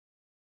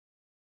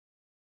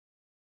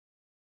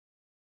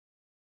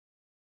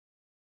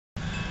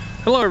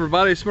Hello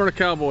everybody, Smyrna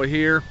Cowboy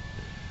here.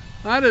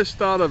 I just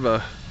thought of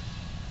a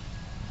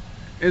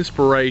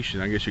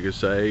inspiration, I guess you could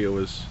say. It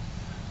was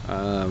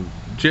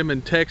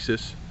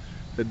JimNtexas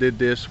that did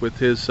this with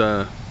his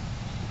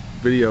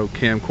video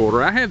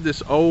camcorder. I have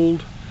this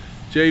old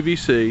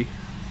JVC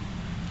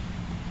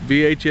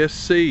VHC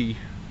C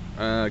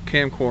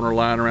camcorder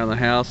lying around the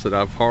house that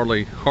I've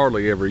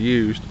hardly ever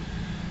used,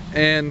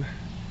 and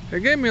it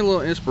gave me a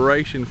little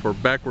inspiration for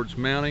backwards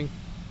mounting.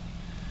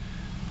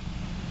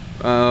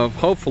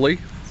 Hopefully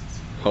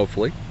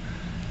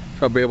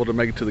if I'll be able to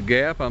make it to the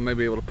gap, I may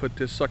be able to put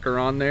this sucker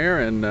on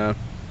there and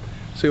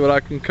see what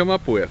I can come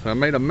up with. I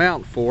made a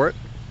mount for it.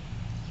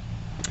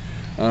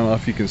 I don't know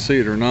if you can see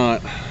it or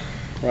not.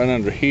 Right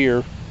under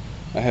here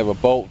I have a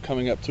bolt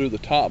coming up through the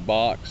top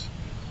box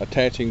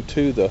attaching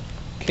to the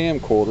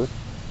camcorder,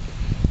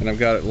 and I've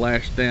got it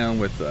lashed down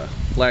with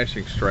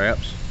lashing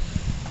straps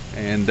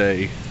and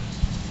a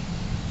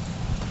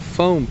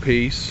foam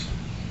piece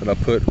that I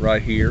put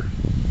right here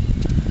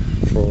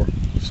for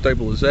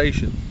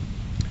stabilization.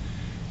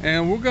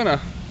 And we're gonna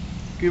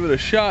give it a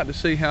shot to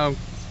see how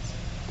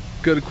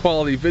good a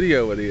quality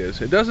video it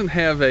is. It doesn't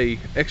have a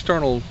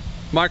external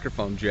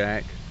microphone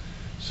jack,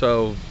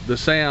 so the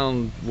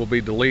sound will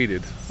be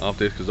deleted off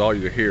this because all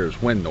you hear is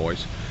wind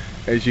noise.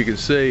 As you can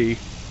see,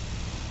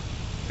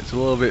 it's a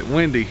little bit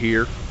windy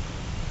here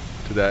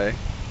today,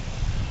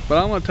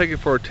 but I'm going to take it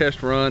for a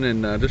test run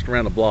and just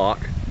around the block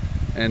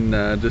and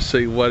just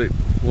see what it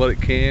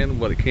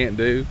can't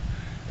do.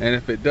 And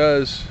if it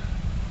does,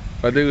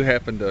 if I do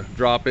happen to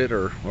drop it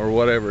or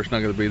whatever, it's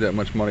not going to be that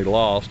much money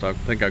lost. I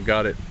think I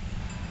got it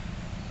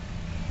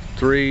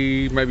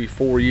 3, maybe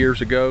 4 years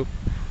ago.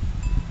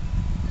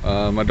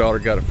 My daughter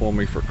got it for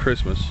me for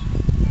Christmas,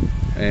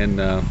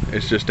 and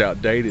it's just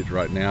outdated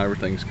right now.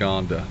 Everything's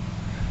gone to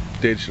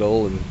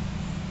digital and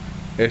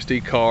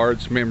SD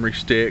cards, memory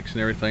sticks and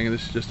everything.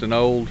 This is just an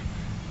old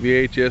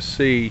VHS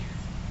C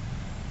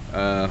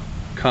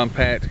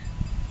compact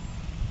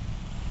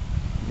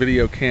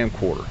video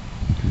camcorder.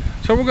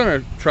 So we're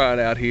going to try it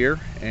out here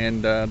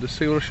and just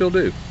see what she'll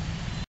do.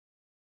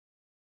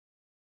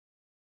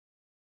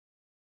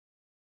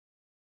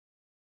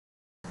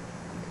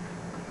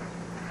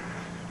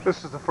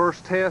 This is the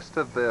first test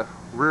of the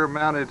rear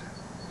mounted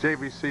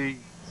JVC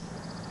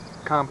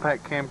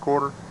compact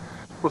camcorder.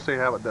 We'll see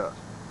how it does.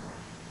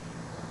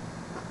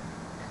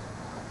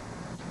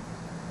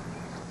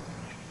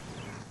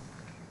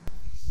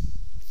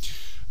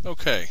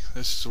 Okay,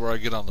 this is where I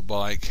get on the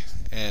bike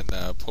and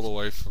pull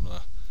away from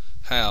the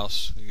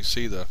house. You can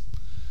see the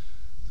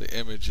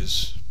image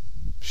is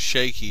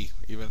shaky,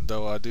 even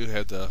though I do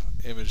have the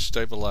image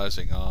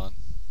stabilizing on.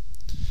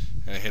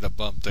 And I hit a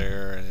bump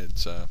there, and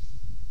it's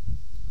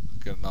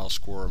getting all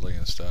squirrely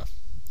and stuff.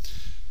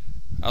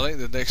 I think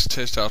the next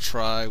test I'll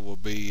try will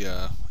be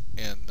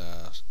in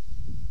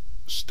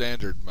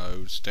standard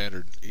mode,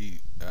 standard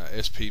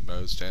SP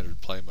mode,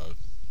 standard play mode,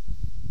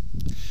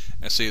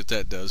 and see if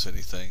that does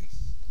anything.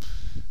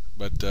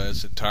 But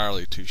it's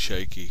entirely too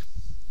shaky,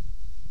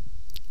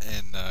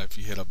 and if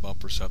you hit a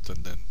bump or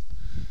something, then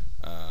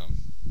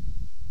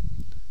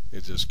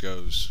it just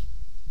goes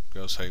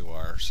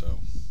haywire. So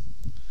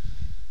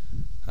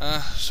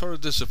sort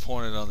of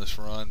disappointed on this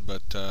run,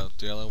 but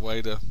the only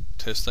way to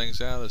test things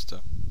out is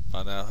to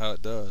find out how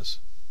it does.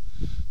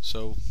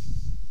 So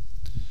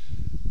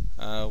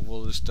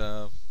we'll just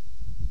go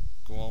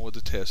on with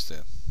the test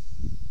then.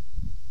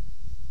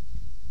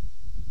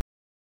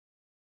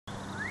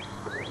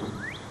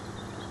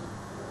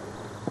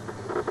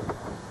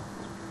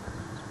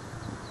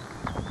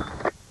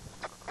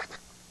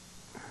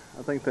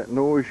 I think that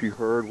noise you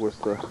heard was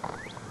the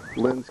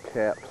lens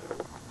cap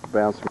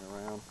bouncing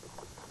around.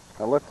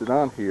 I left it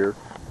on here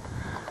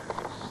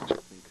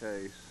just in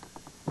case,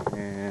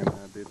 and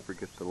I did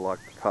forget to lock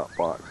the top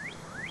box.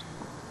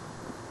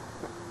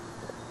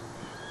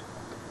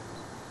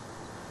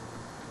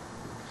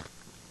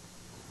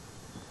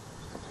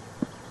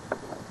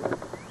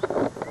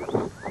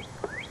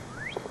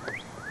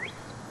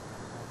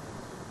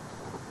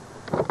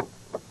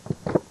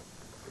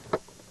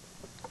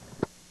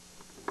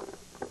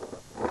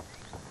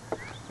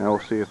 Now we'll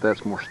see if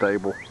that's more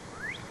stable.